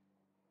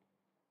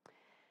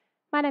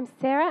My name's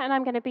Sarah, and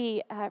I'm going to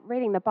be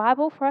reading the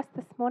Bible for us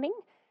this morning,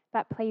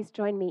 but please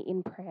join me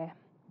in prayer.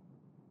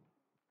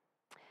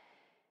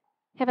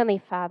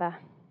 Heavenly Father,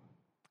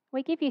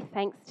 we give you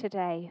thanks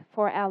today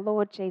for our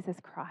Lord Jesus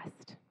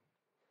Christ.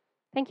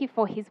 Thank you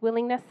for his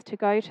willingness to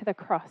go to the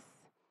cross,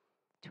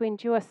 to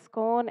endure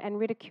scorn and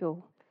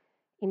ridicule,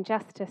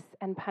 injustice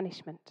and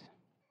punishment.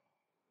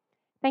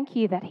 Thank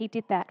you that he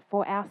did that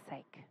for our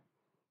sake,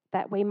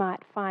 that we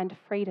might find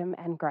freedom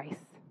and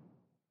grace.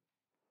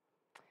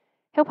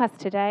 Help us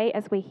today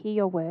as we hear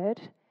your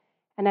word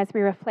and as we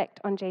reflect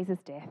on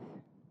Jesus' death.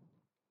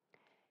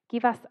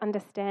 Give us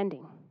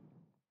understanding.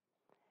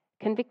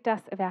 Convict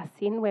us of our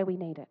sin where we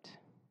need it.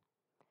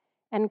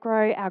 And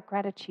grow our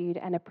gratitude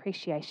and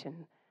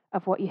appreciation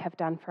of what you have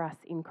done for us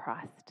in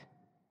Christ.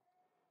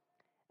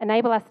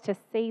 Enable us to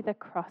see the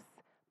cross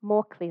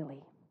more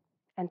clearly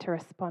and to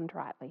respond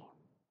rightly.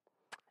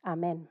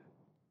 Amen.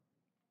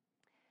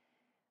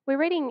 We're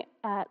reading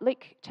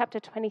Luke chapter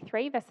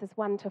 23, verses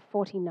 1 to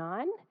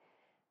 49.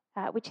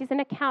 Which is an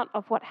account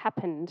of what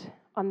happened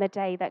on the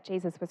day that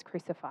Jesus was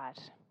crucified.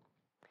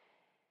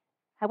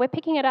 We're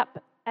picking it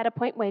up at a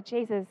point where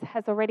Jesus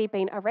has already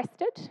been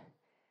arrested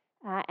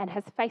and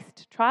has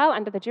faced trial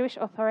under the Jewish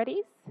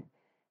authorities,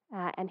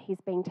 and he's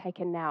being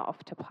taken now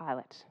off to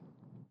Pilate.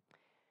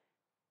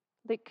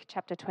 Luke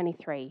chapter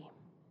 23.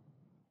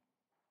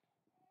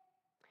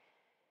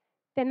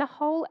 Then the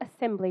whole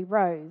assembly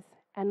rose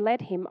and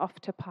led him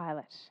off to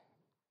Pilate.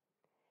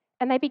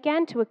 And they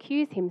began to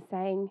accuse him,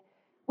 saying,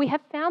 "We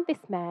have found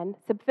this man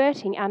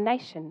subverting our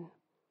nation.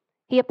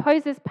 He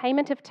opposes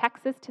payment of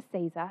taxes to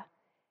Caesar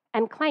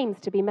and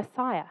claims to be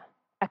Messiah,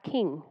 a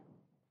king."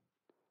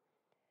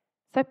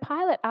 So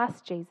Pilate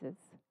asked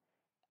Jesus,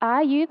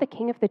 "Are you the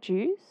king of the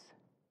Jews?"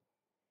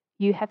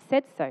 "You have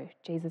said so,"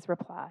 Jesus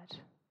replied.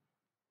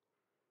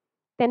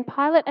 Then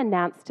Pilate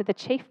announced to the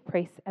chief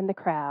priests and the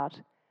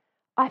crowd,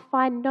 "I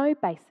find no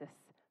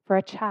basis for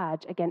a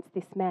charge against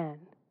this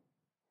man."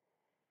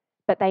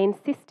 But they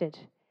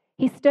insisted,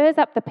 "He stirs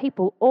up the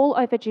people all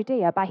over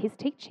Judea by his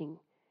teaching.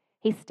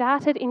 He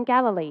started in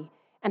Galilee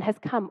and has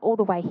come all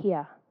the way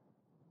here."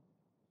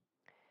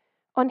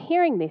 On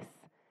hearing this,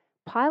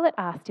 Pilate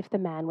asked if the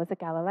man was a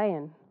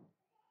Galilean.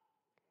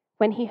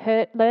 When he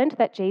learned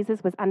that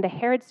Jesus was under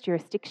Herod's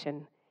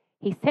jurisdiction,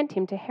 he sent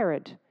him to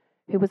Herod,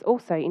 who was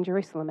also in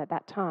Jerusalem at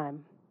that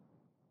time.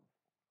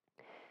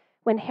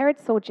 When Herod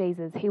saw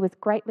Jesus, he was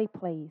greatly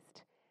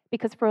pleased,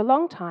 because for a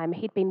long time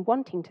he'd been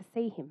wanting to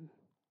see him.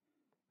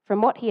 From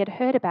what he had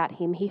heard about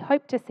him, he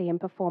hoped to see him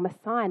perform a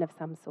sign of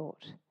some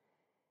sort.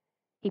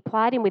 He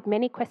plied him with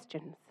many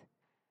questions,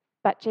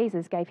 but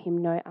Jesus gave him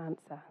no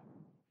answer.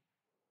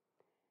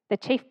 The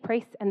chief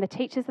priests and the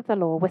teachers of the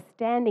law were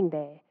standing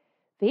there,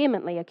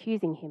 vehemently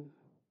accusing him.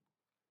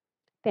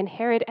 Then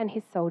Herod and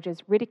his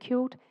soldiers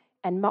ridiculed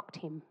and mocked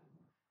him.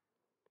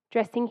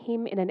 Dressing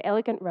him in an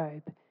elegant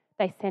robe,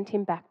 they sent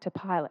him back to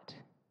Pilate.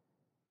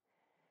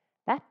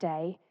 That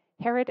day,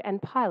 Herod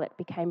and Pilate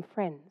became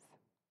friends.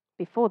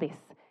 Before this,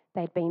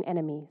 they'd been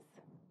enemies.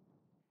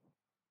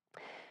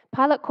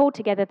 Pilate called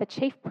together the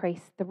chief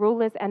priests, the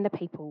rulers, and the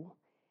people,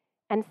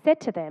 and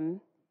said to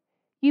them,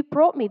 "You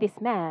brought me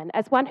this man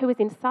as one who is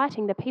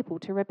inciting the people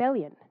to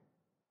rebellion.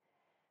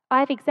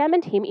 I have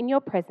examined him in your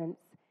presence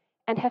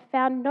and have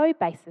found no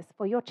basis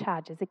for your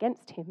charges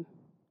against him.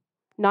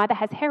 Neither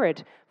has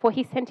Herod, for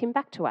he sent him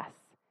back to us.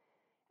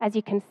 As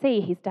you can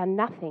see, he's done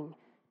nothing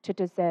to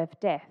deserve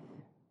death.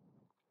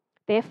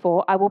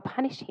 Therefore, I will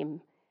punish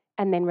him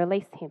and then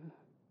release him."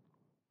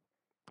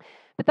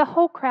 But the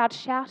whole crowd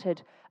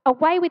shouted,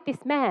 "Away with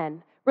this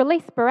man!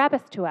 Release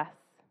Barabbas to us!"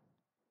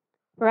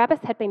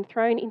 Barabbas had been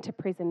thrown into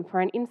prison for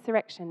an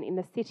insurrection in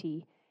the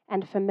city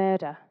and for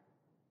murder.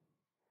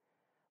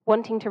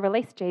 Wanting to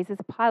release Jesus,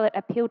 Pilate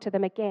appealed to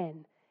them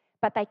again,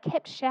 but they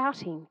kept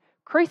shouting,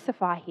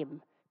 "Crucify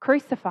him!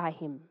 Crucify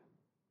him!"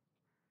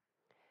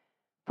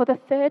 For the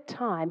third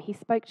time he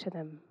spoke to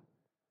them.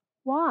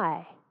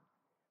 "Why?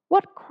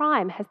 What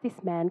crime has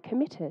this man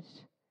committed?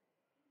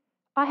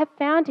 I have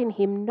found in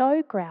him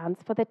no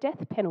grounds for the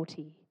death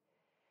penalty.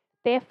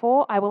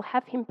 Therefore, I will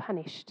have him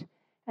punished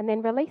and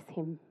then release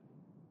him."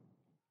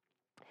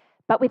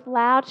 But with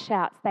loud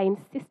shouts, they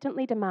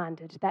insistently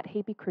demanded that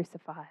he be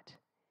crucified,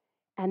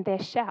 and their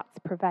shouts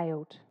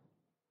prevailed.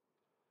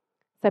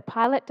 So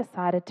Pilate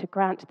decided to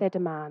grant their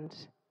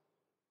demand.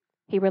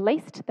 He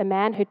released the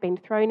man who'd been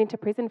thrown into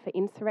prison for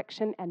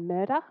insurrection and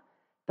murder,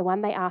 the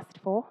one they asked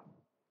for,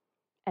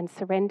 and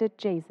surrendered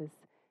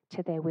Jesus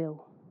to their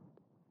will.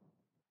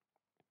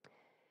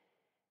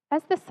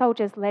 As the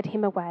soldiers led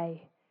him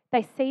away,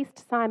 they seized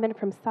Simon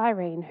from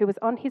Cyrene, who was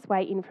on his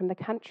way in from the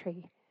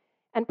country,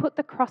 and put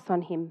the cross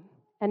on him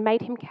and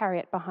made him carry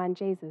it behind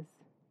Jesus.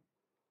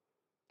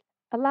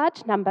 A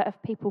large number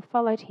of people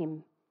followed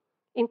him,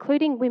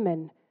 including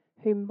women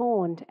who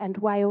mourned and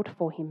wailed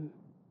for him.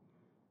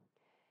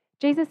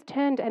 Jesus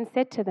turned and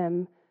said to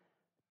them,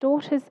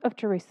 "Daughters of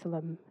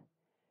Jerusalem,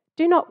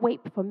 do not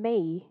weep for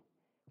me,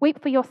 weep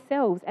for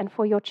yourselves and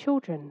for your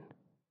children.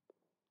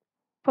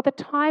 For the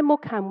time will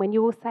come when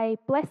you will say,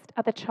 'Blessed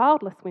are the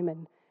childless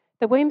women,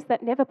 the wombs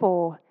that never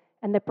bore,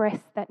 and the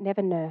breasts that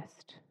never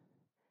nursed.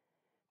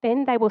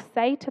 Then they will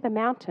say to the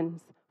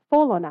mountains,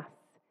 'Fall on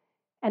us,'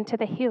 and to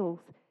the hills,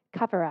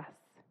 'Cover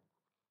us.'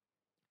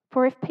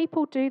 For if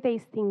people do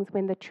these things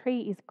when the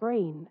tree is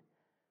green,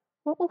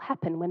 what will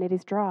happen when it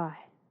is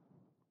dry?"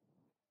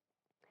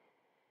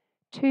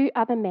 2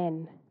 other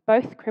men,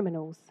 both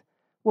criminals,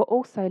 were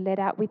also led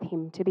out with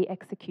him to be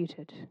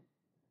executed.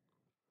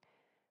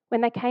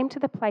 When they came to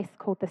the place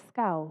called the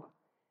Skull,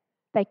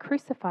 they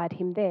crucified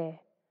him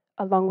there,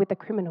 along with the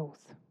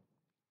criminals,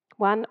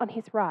 one on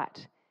his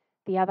right,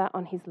 the other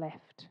on his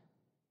left.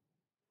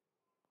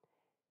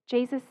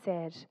 Jesus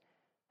said,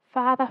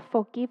 "Father,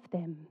 forgive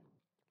them,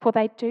 for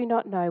they do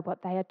not know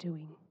what they are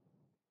doing."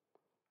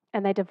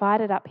 And they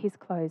divided up his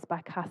clothes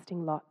by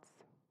casting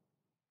lots.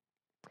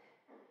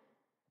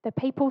 The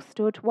people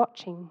stood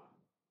watching,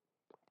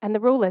 and the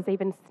rulers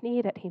even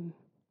sneered at him.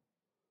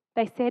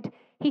 They said,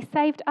 "He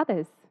saved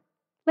others.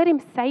 Let him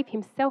save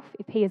himself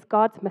if he is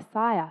God's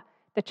Messiah,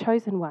 the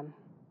chosen one."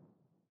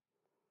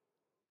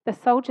 The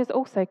soldiers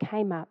also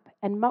came up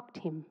and mocked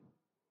him.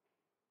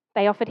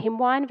 They offered him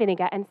wine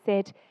vinegar and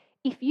said,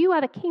 "If you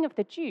are the king of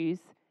the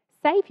Jews,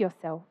 save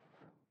yourself."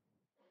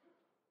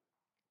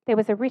 There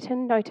was a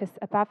written notice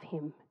above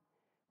him,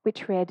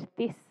 which read,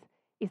 "This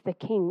is the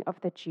King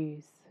of the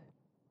Jews."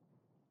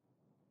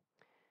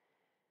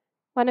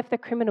 One of the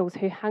criminals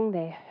who hung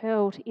there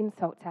hurled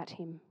insults at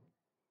him.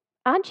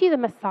 "Aren't you the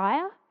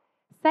Messiah?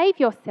 Save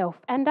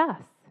yourself and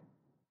us."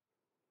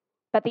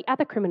 But the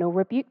other criminal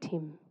rebuked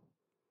him.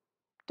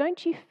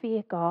 "Don't you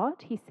fear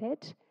God," he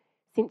said,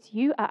 "since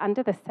you are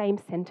under the same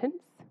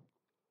sentence?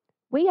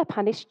 We are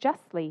punished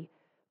justly,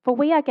 for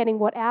we are getting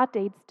what our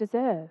deeds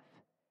deserve.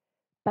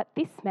 But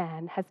this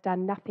man has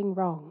done nothing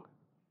wrong."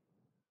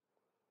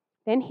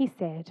 Then he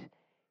said,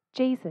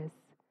 "Jesus,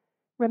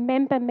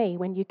 remember me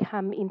when you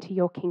come into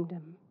your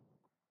kingdom."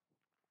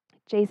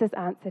 Jesus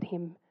answered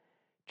him,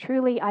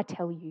 "Truly I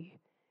tell you,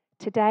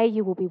 today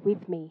you will be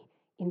with me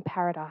in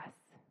paradise."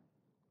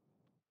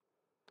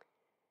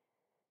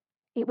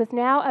 It was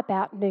now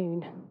about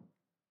noon,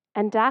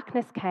 and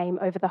darkness came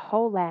over the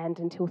whole land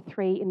until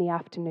 3 in the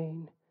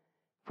afternoon,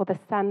 for the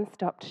sun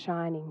stopped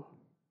shining.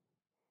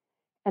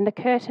 And the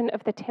curtain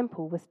of the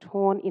temple was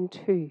torn in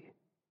 2.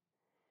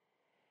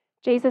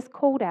 Jesus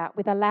called out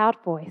with a loud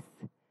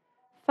voice,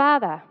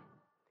 "Father,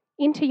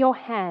 into your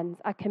hands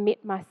I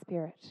commit my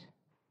spirit."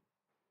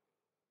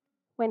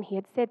 When he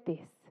had said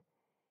this,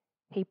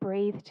 he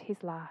breathed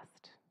his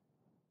last.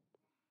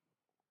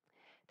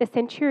 The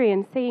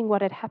centurion, seeing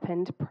what had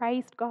happened,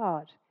 praised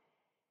God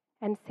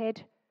and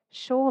said,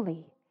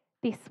 "Surely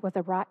this was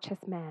a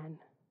righteous man."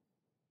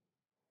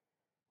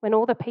 When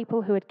all the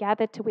people who had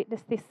gathered to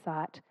witness this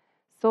sight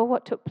saw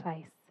what took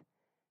place,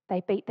 they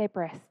beat their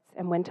breasts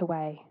and went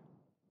away.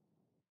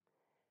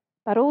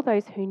 But all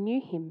those who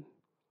knew him,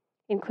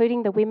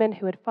 including the women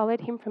who had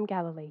followed him from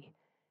Galilee,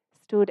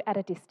 stood at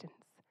a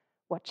distance,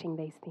 watching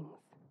these things.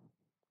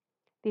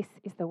 This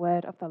is the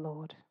word of the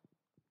Lord.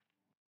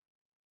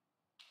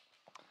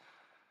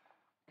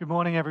 Good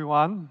morning,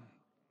 everyone.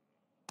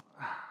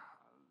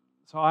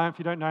 So if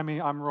you don't know me,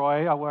 I'm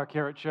Roy. I work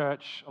here at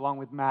church along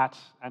with Matt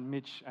and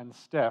Mitch and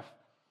Steph.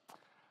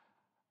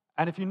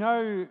 And if you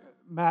know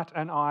Matt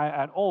and I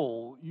at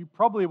all, you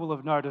probably will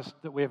have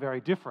noticed that we're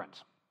very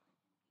different.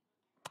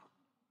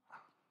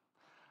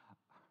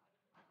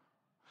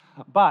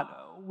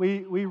 But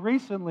we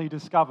recently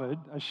discovered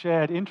a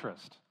shared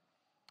interest.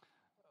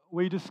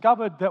 We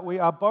discovered that we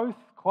are both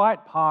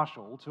quite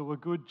partial to a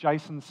good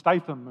Jason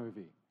Statham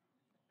movie.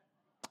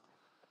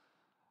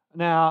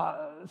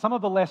 Now, some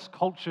of the less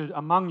cultured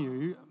among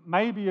you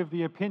may be of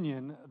the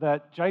opinion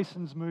that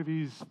Jason's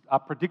movies are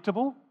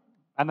predictable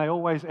and they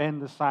always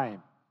end the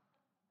same.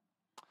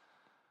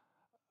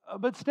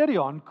 But steady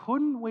on,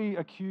 couldn't we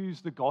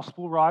accuse the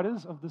gospel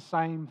writers of the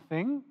same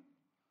thing?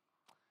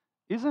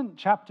 Isn't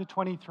chapter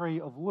 23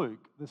 of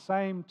Luke the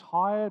same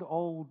tired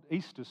old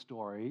Easter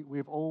story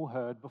we've all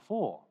heard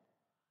before?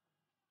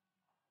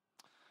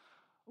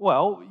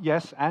 Well,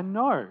 yes and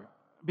no.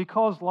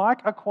 Because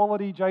like a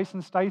quality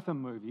Jason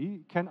Statham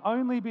movie can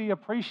only be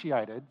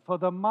appreciated for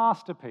the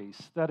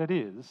masterpiece that it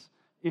is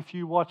if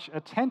you watch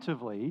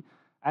attentively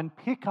and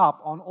pick up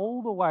on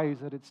all the ways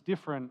that it's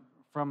different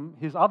from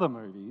his other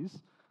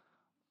movies,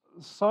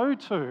 so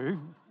too,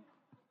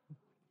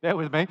 bear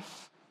with me,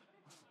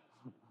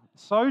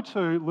 so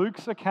too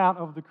Luke's account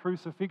of the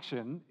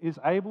crucifixion is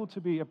able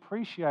to be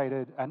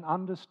appreciated and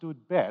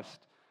understood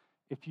best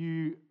if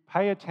you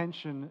pay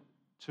attention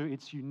to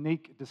its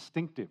unique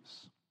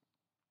distinctives.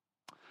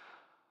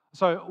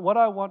 So what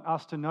I want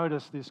us to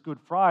notice this Good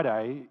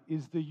Friday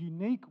is the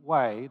unique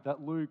way that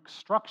Luke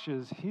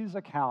structures his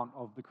account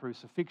of the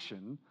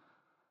crucifixion.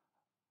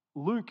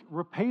 Luke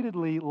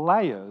repeatedly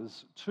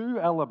layers 2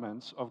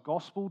 elements of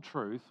gospel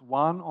truth,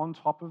 one on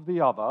top of the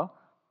other,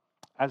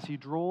 as he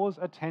draws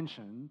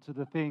attention to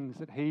the things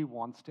that he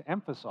wants to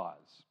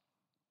emphasize.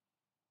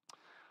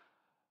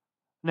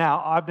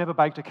 Now, I've never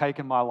baked a cake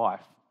in my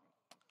life,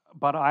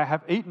 but I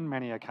have eaten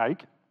many a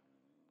cake.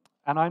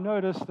 And I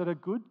noticed that a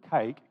good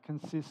cake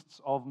consists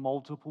of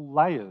multiple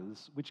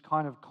layers which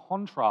kind of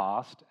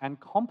contrast and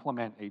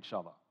complement each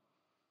other.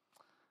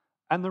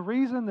 And the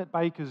reason that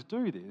bakers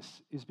do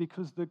this is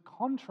because the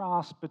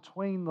contrast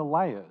between the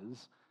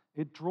layers,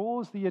 it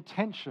draws the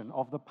attention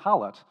of the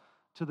palate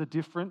to the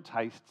different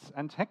tastes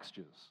and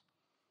textures.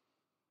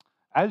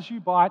 As you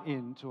bite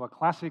into a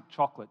classic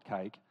chocolate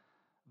cake,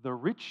 the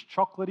rich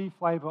chocolatey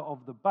flavour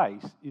of the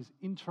base is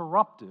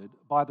interrupted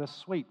by the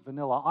sweet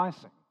vanilla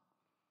icing.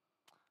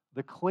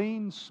 The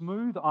clean,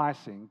 smooth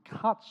icing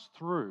cuts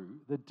through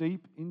the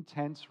deep,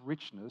 intense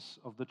richness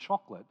of the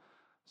chocolate,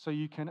 so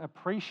you can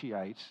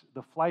appreciate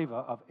the flavour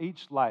of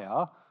each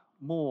layer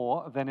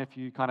more than if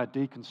you kind of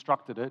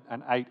deconstructed it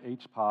and ate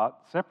each part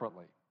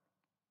separately.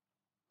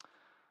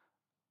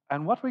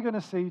 And what we're going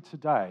to see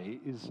today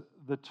is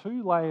the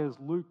two layers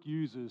Luke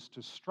uses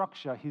to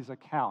structure his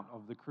account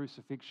of the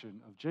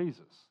crucifixion of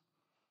Jesus.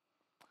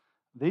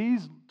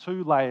 These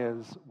two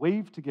layers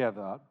weave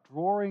together,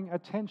 drawing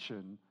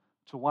attention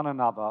to one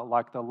another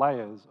like the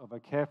layers of a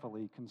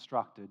carefully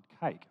constructed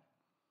cake.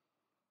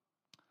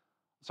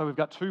 So we've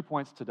got 2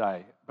 points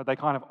today, but they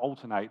kind of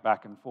alternate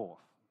back and forth.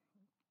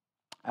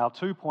 Our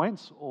 2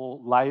 points, or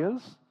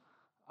layers,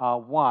 are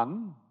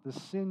 1, the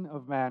sin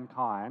of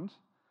mankind,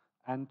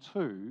 and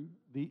 2,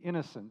 the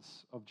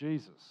innocence of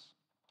Jesus.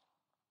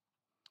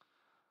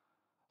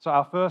 So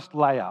our first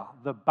layer,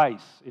 the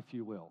base, if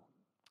you will,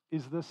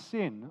 is the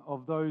sin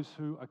of those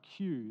who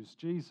accuse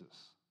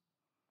Jesus.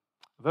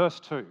 Verse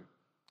 2,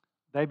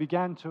 they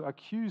began to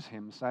accuse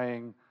him,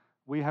 saying,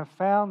 "We have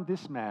found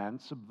this man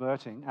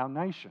subverting our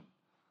nation.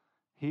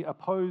 He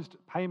opposed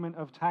payment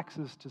of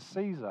taxes to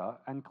Caesar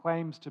and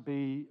claims to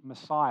be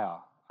Messiah,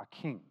 a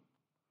king."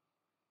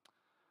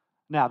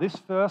 Now, this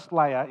first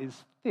layer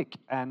is thick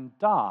and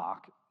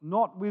dark,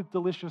 not with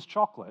delicious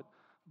chocolate,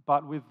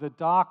 but with the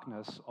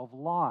darkness of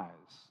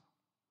lies.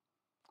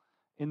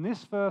 In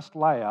this first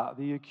layer,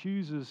 the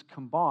accusers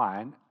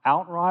combine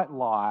outright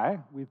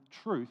lie with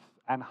truth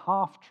and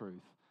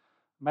half-truth,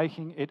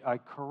 making it a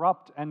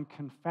corrupt and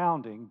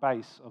confounding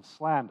base of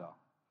slander.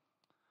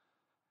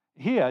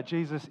 Here,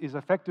 Jesus is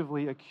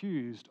effectively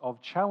accused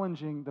of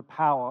challenging the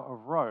power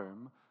of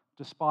Rome,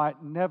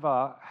 despite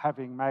never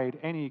having made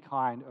any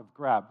kind of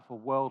grab for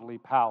worldly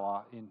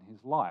power in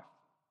his life.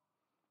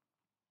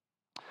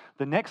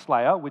 The next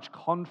layer, which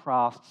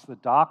contrasts the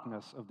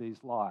darkness of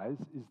these lies,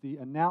 is the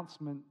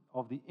announcement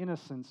of the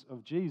innocence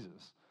of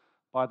Jesus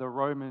by the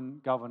Roman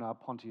governor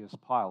Pontius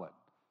Pilate.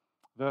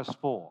 Verse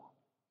 4,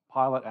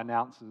 Pilate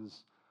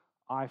announces,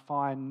 "I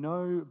find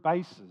no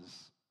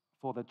basis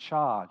for the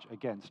charge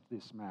against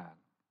this man."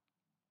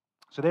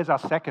 So there's our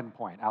second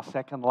point, our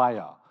second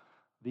layer,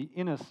 the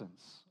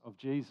innocence of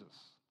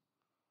Jesus.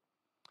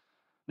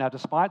 Now,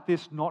 despite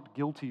this not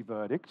guilty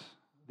verdict,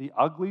 the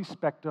ugly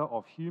spectre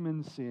of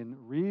human sin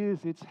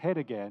rears its head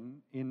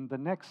again in the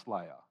next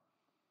layer.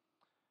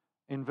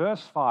 In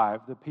verse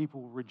 5, the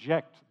people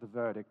reject the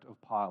verdict of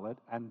Pilate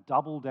and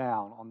double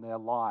down on their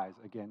lies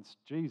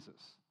against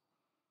Jesus.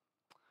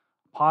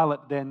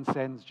 Pilate then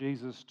sends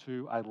Jesus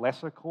to a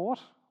lesser court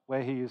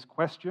where he is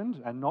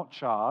questioned and not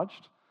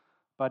charged,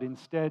 but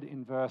instead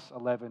in verse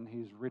 11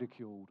 he's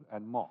ridiculed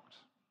and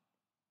mocked.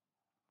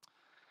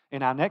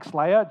 In our next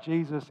layer,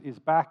 Jesus is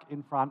back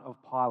in front of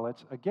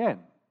Pilate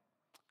again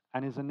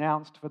and is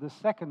announced for the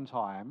second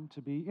time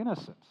to be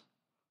innocent.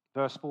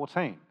 Verse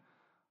 14,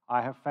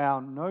 "I have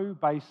found no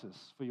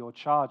basis for your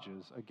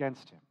charges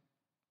against him."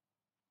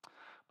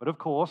 But of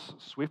course,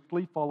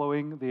 swiftly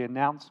following the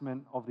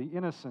announcement of the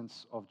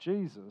innocence of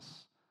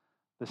Jesus,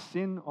 the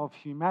sin of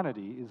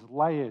humanity is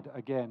layered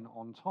again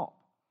on top.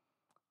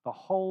 The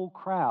whole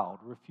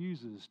crowd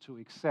refuses to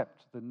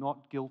accept the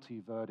not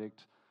guilty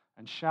verdict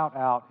and shout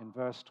out in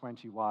verse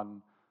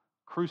 21,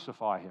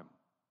 "Crucify him,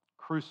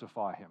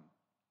 crucify him."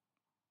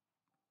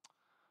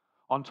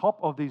 On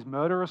top of these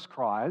murderous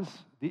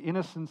cries, the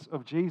innocence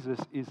of Jesus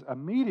is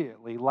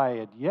immediately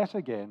layered yet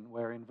again,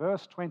 where in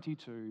verse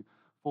 22,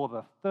 for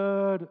the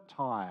third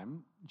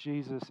time,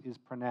 Jesus is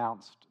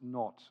pronounced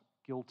not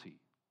guilty.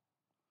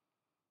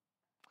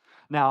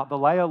 Now, the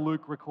layer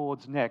Luke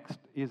records next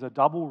is a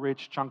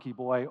double-rich chunky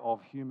boy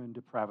of human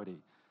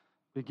depravity,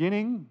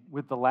 beginning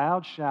with the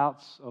loud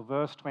shouts of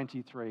verse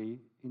 23,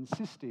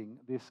 insisting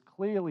this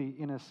clearly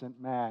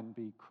innocent man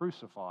be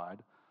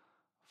crucified,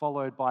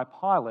 followed by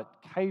Pilate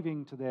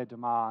caving to their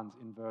demands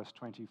in verse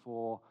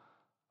 24,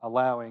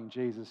 allowing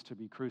Jesus to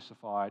be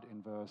crucified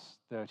in verse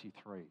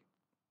 33.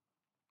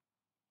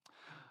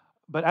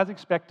 But as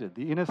expected,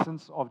 the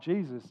innocence of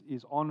Jesus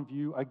is on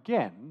view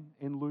again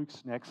in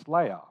Luke's next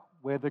layer,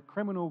 where the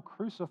criminal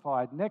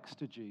crucified next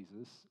to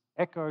Jesus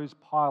echoes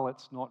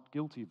Pilate's not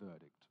guilty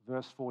verdict.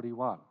 Verse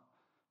 41,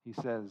 he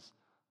says,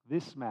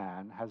 "This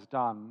man has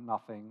done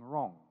nothing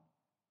wrong."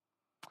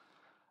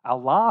 Our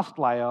last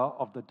layer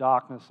of the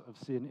darkness of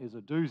sin is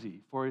a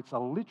doozy, for it's a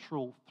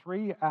literal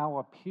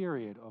 3-hour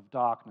period of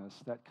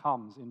darkness that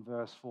comes in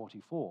verse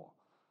 44.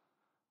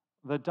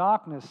 The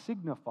darkness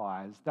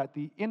signifies that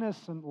the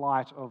innocent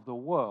light of the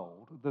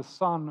world, the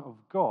Son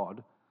of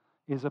God,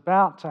 is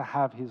about to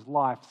have his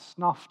life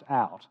snuffed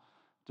out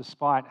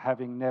despite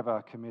having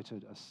never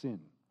committed a sin.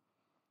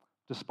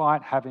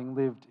 Despite having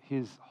lived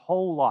his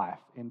whole life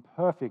in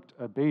perfect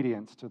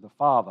obedience to the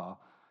Father,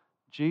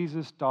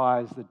 Jesus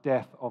dies the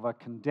death of a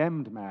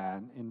condemned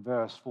man in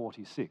verse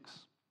 46.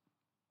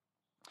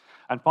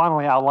 And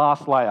finally, our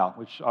last layer,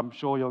 which I'm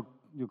sure you're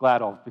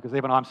glad of, because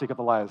even I'm sick of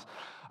the layers.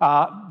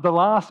 The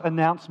last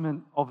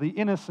announcement of the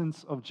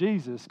innocence of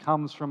Jesus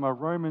comes from a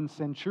Roman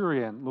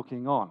centurion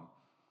looking on.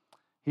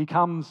 He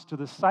comes to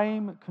the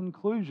same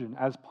conclusion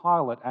as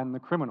Pilate and the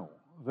criminal.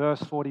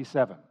 Verse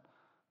 47.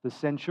 The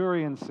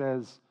centurion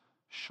says,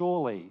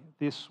 "Surely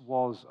this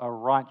was a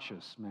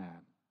righteous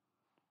man.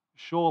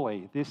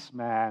 Surely this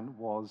man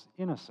was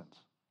innocent."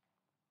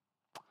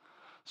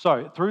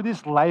 So, through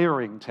this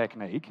layering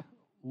technique,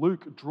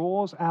 Luke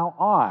draws our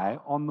eye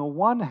on the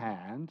one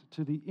hand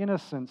to the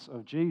innocence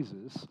of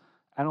Jesus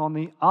and on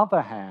the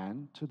other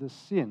hand to the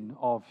sin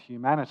of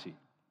humanity.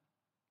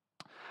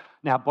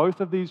 Now,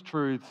 both of these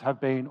truths have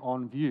been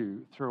on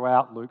view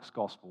throughout Luke's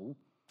Gospel,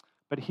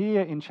 but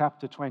here in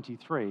chapter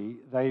 23,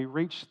 they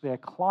reach their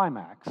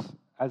climax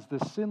as the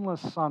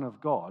sinless Son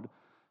of God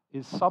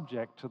is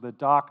subject to the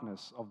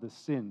darkness of the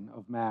sin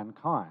of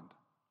mankind.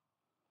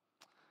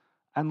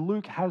 And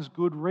Luke has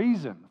good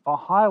reason for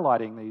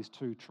highlighting these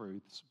two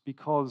truths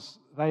because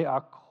they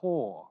are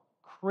core,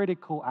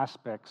 critical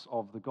aspects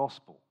of the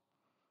gospel.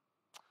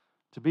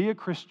 To be a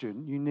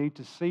Christian, you need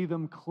to see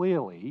them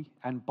clearly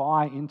and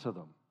buy into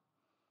them.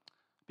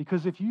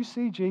 Because if you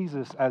see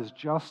Jesus as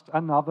just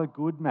another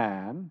good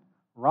man,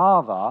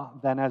 rather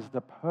than as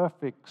the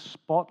perfect,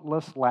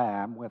 spotless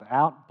lamb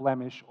without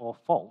blemish or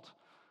fault,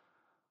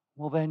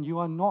 well, then you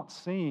are not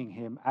seeing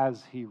him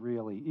as he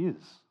really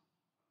is.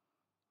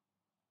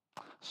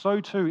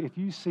 So too, if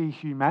you see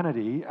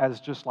humanity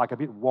as just like a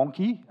bit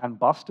wonky and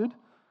busted,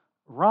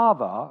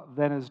 rather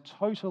than as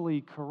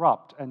totally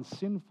corrupt and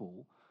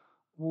sinful,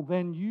 well,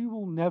 then you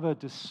will never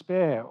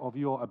despair of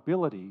your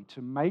ability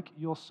to make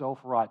yourself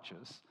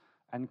righteous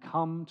and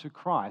come to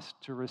Christ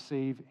to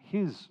receive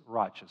his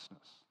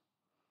righteousness.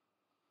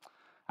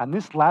 And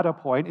this latter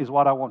point is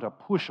what I want to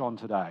push on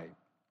today,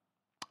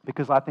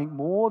 because I think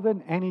more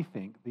than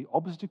anything, the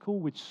obstacle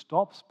which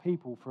stops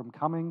people from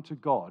coming to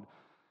God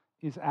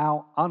is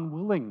our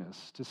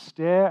unwillingness to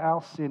stare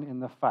our sin in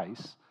the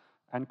face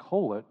and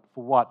call it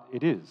for what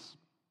it is.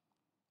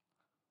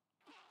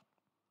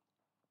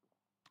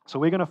 So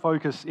we're going to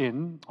focus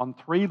in on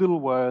three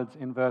little words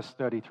in verse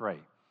 33,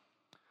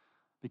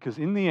 because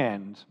in the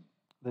end,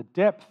 the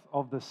depth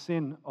of the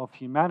sin of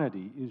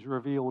humanity is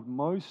revealed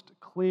most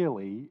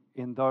clearly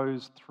in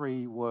those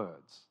three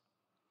words.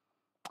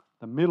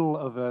 The middle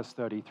of verse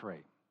 33.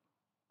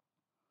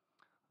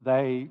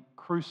 They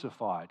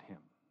crucified him.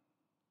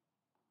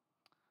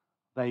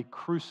 They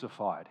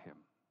crucified him.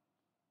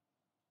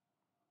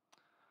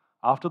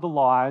 After the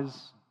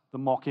lies, the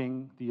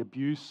mocking, the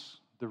abuse,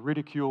 the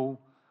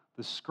ridicule,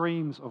 the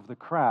screams of the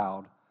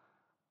crowd,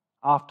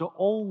 after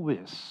all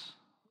this,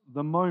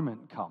 the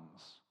moment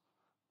comes,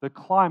 the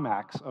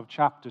climax of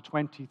chapter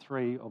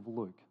 23 of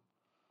Luke.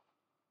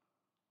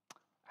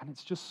 And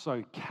it's just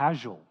so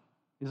casual,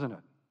 isn't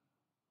it?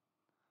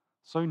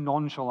 So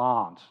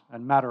nonchalant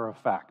and matter of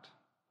fact.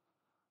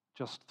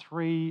 Just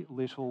three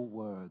little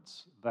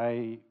words.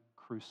 They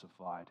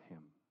crucified him.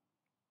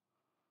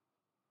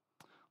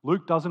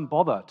 Luke doesn't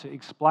bother to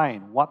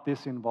explain what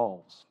this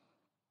involves.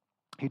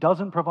 He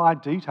doesn't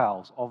provide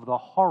details of the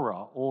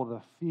horror or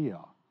the fear.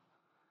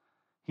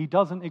 He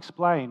doesn't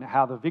explain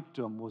how the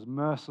victim was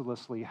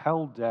mercilessly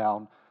held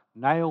down,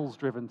 nails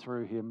driven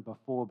through him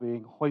before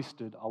being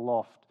hoisted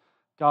aloft,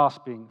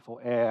 gasping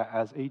for air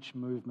as each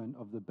movement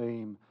of the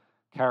beam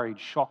carried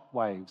shock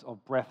waves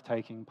of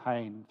breathtaking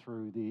pain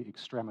through the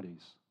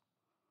extremities.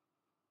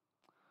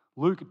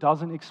 Luke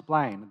doesn't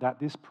explain that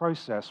this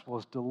process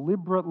was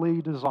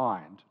deliberately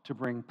designed to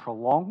bring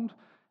prolonged,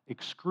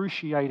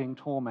 excruciating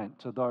torment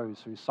to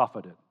those who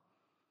suffered it.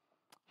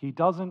 He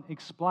doesn't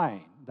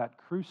explain that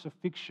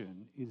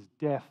crucifixion is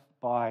death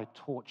by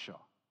torture.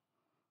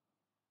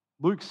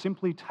 Luke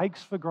simply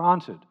takes for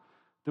granted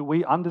that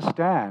we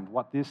understand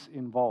what this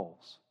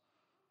involves.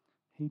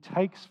 He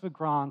takes for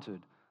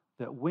granted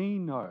that we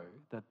know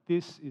that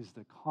this is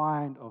the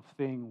kind of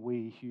thing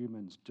we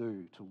humans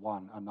do to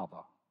one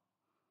another.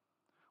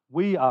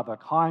 We are the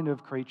kind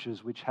of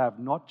creatures which have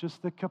not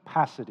just the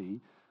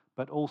capacity,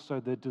 but also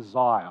the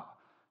desire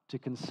to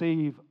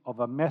conceive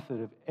of a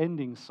method of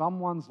ending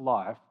someone's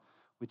life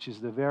which is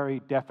the very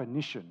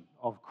definition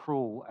of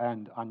cruel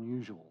and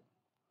unusual.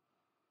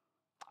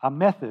 A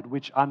method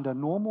which under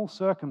normal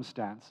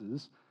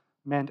circumstances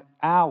meant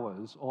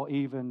hours or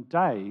even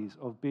days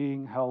of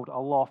being held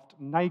aloft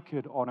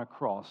naked on a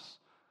cross,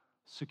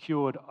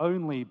 secured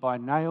only by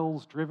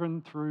nails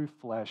driven through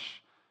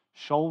flesh,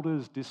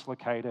 shoulders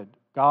dislocated,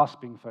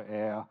 gasping for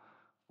air,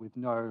 with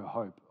no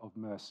hope of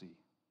mercy.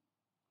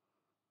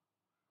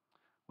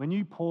 When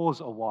you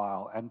pause a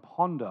while and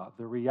ponder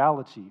the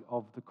reality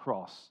of the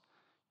cross,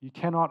 you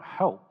cannot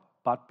help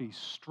but be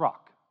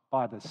struck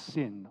by the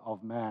sin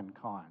of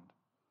mankind.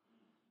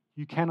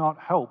 You cannot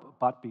help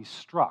but be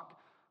struck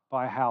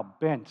by how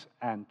bent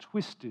and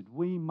twisted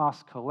we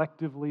must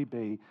collectively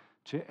be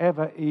to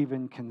ever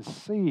even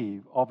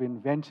conceive of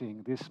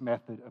inventing this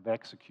method of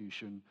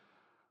execution,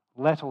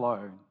 let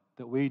alone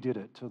that we did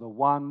it to the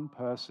one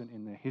person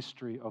in the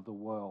history of the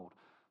world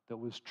that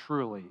was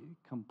truly,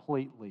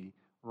 completely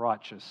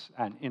righteous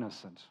and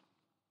innocent.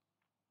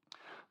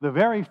 The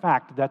very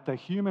fact that the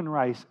human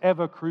race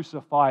ever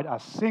crucified a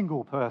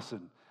single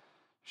person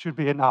should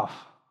be enough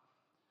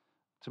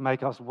to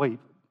make us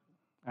weep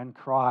and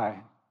cry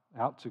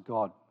out to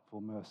God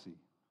for mercy.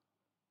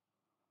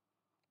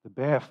 The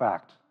bare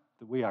fact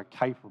that we are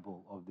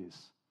capable of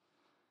this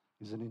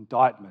is an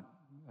indictment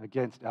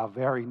against our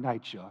very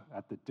nature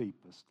at the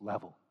deepest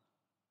level.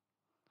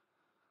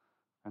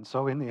 And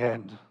so in the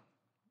end,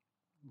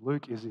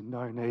 Luke is in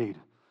no need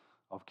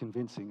of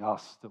convincing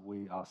us that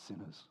we are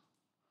sinners.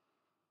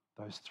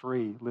 Those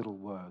three little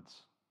words,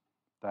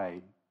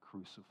 they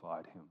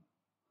crucified him.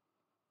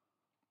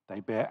 They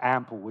bear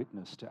ample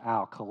witness to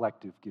our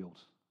collective guilt.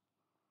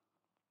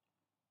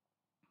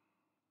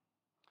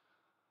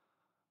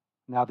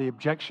 Now, the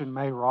objection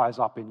may rise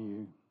up in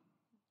you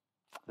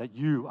that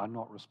you are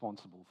not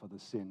responsible for the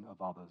sin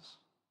of others.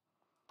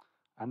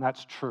 And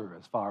that's true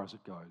as far as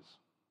it goes.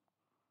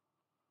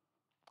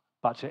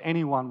 But to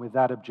anyone with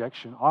that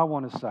objection, I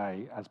want to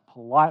say, as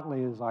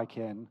politely as I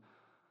can,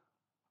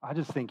 I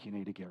just think you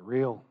need to get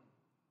real.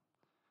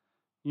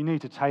 You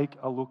need to take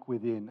a look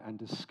within and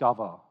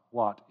discover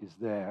what is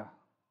there.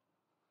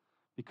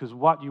 Because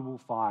what you will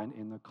find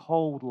in the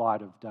cold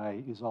light of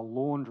day is a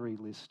laundry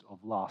list of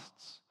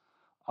lusts,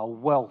 a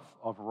wealth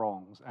of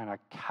wrongs, and a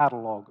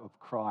catalogue of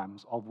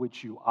crimes of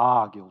which you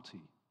are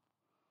guilty.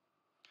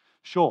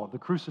 Sure, the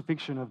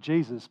crucifixion of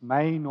Jesus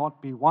may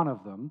not be one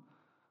of them,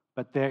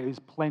 but there is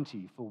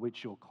plenty for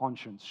which your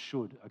conscience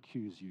should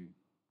accuse you.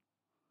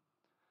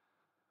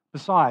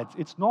 Besides,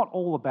 it's not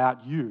all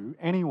about you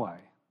anyway.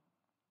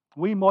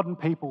 We modern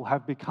people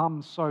have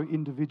become so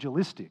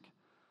individualistic.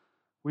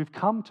 We've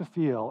come to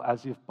feel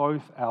as if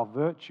both our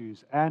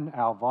virtues and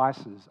our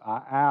vices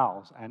are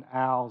ours and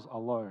ours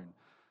alone,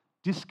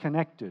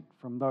 disconnected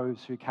from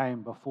those who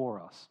came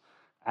before us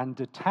and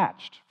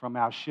detached from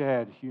our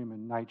shared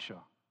human nature.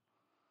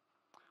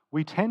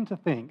 We tend to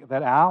think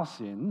that our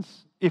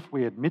sins, if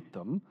we admit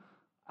them,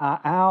 are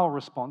our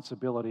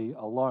responsibility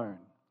alone.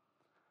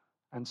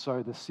 And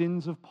so the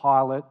sins of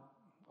Pilate,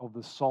 of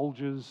the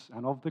soldiers,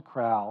 and of the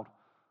crowd,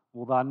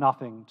 well, they're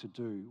nothing to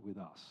do with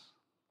us.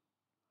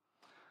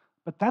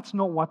 But that's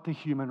not what the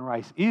human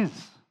race is.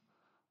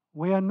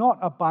 We are not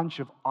a bunch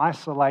of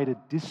isolated,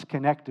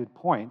 disconnected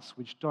points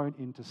which don't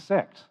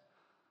intersect.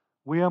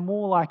 We are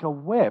more like a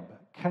web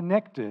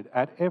connected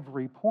at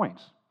every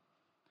point.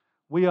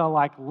 We are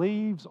like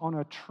leaves on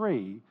a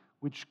tree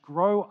which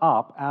grow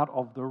up out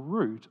of the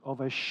root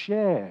of a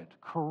shared,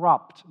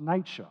 corrupt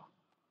nature.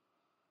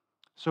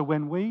 So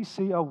when we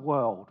see a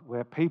world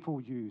where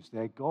people use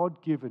their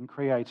God-given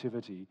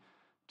creativity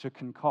to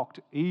concoct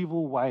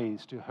evil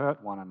ways to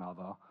hurt one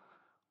another,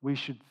 we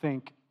should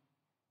think,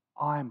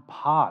 I'm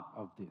part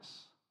of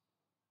this.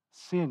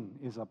 Sin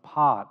is a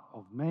part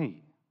of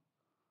me.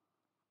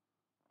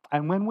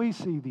 And when we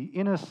see the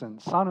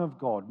innocent Son of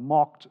God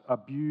mocked,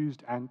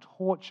 abused, and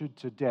tortured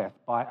to death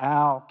by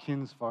our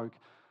kinsfolk,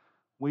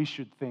 we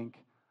should think,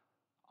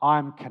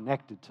 I'm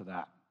connected to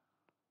that.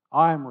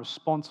 I am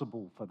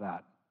responsible for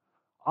that.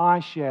 I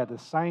share the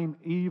same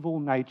evil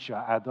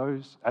nature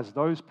as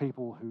those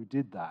people who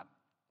did that.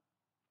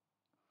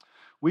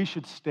 We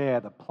should stare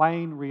the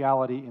plain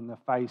reality in the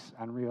face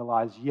and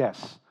realize,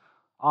 yes,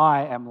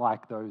 I am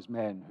like those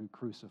men who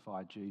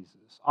crucified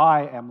Jesus.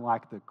 I am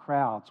like the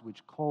crowds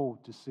which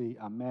called to see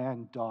a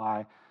man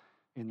die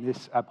in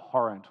this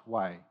abhorrent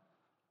way.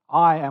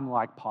 I am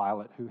like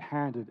Pilate who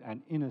handed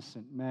an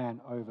innocent man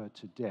over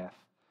to death.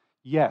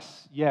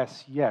 Yes,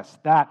 yes, yes,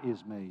 that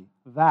is me.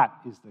 That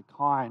is the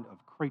kind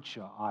of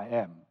creature I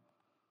am.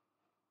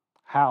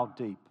 How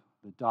deep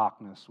the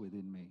darkness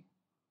within me.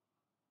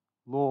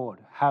 Lord,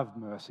 have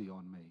mercy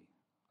on me,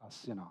 a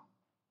sinner.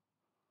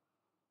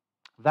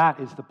 That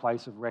is the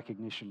place of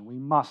recognition we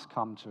must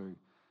come to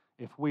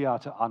if we are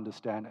to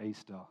understand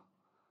Easter.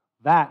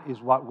 That is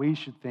what we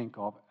should think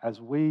of as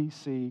we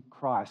see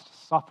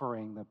Christ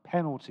suffering the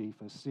penalty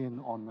for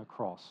sin on the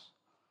cross.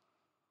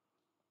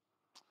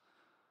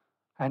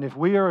 And if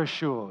we are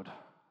assured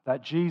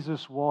that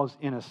Jesus was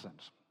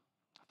innocent,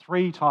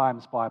 3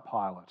 times by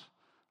Pilate,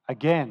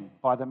 again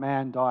by the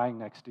man dying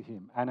next to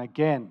him, and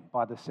again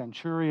by the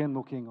centurion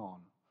looking on,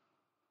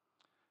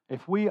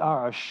 if we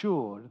are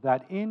assured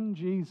that in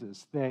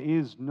Jesus there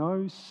is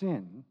no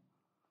sin,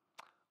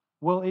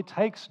 well, it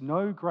takes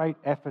no great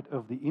effort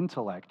of the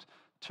intellect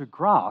to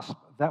grasp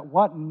that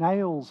what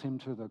nails him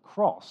to the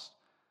cross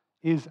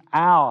is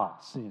our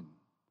sin.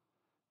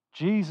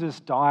 Jesus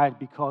died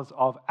because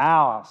of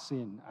our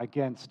sin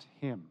against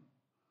him.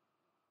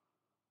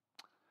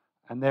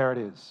 And there it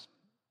is.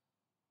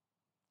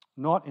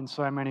 Not in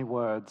so many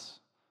words,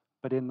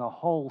 but in the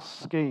whole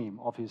scheme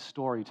of his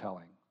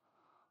storytelling.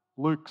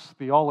 Luke's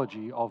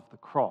theology of the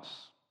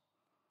cross.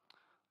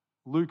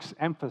 Luke's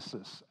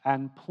emphasis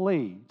and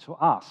plea to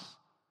us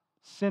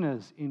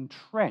sinners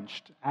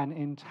entrenched and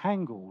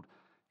entangled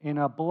in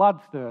a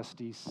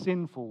bloodthirsty,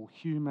 sinful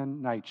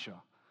human nature,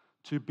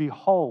 to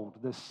behold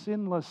the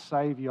sinless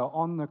Saviour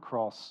on the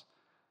cross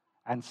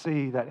and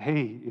see that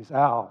He is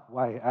our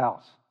way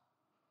out.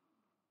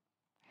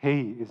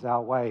 He is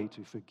our way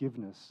to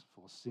forgiveness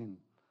for sin.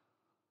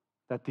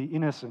 That the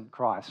innocent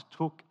Christ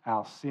took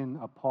our sin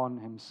upon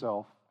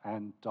Himself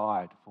and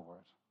died for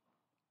it.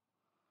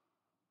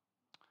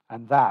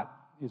 And that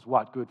is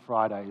what Good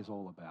Friday is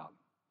all about.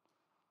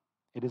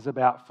 It is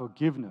about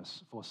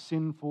forgiveness for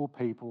sinful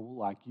people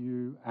like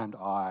you and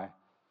I,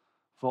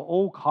 for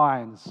all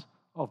kinds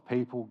of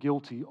people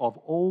guilty of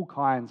all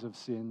kinds of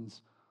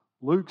sins.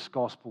 Luke's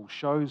gospel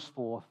shows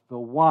forth the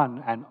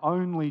one and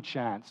only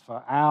chance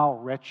for our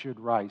wretched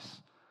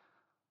race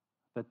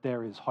that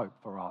there is hope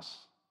for us.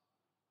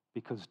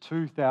 Because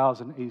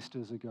 2,000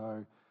 Easters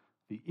ago,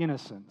 the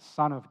innocent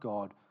Son of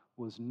God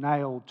was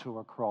nailed to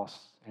a cross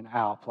in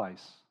our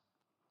place.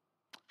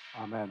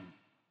 Amen.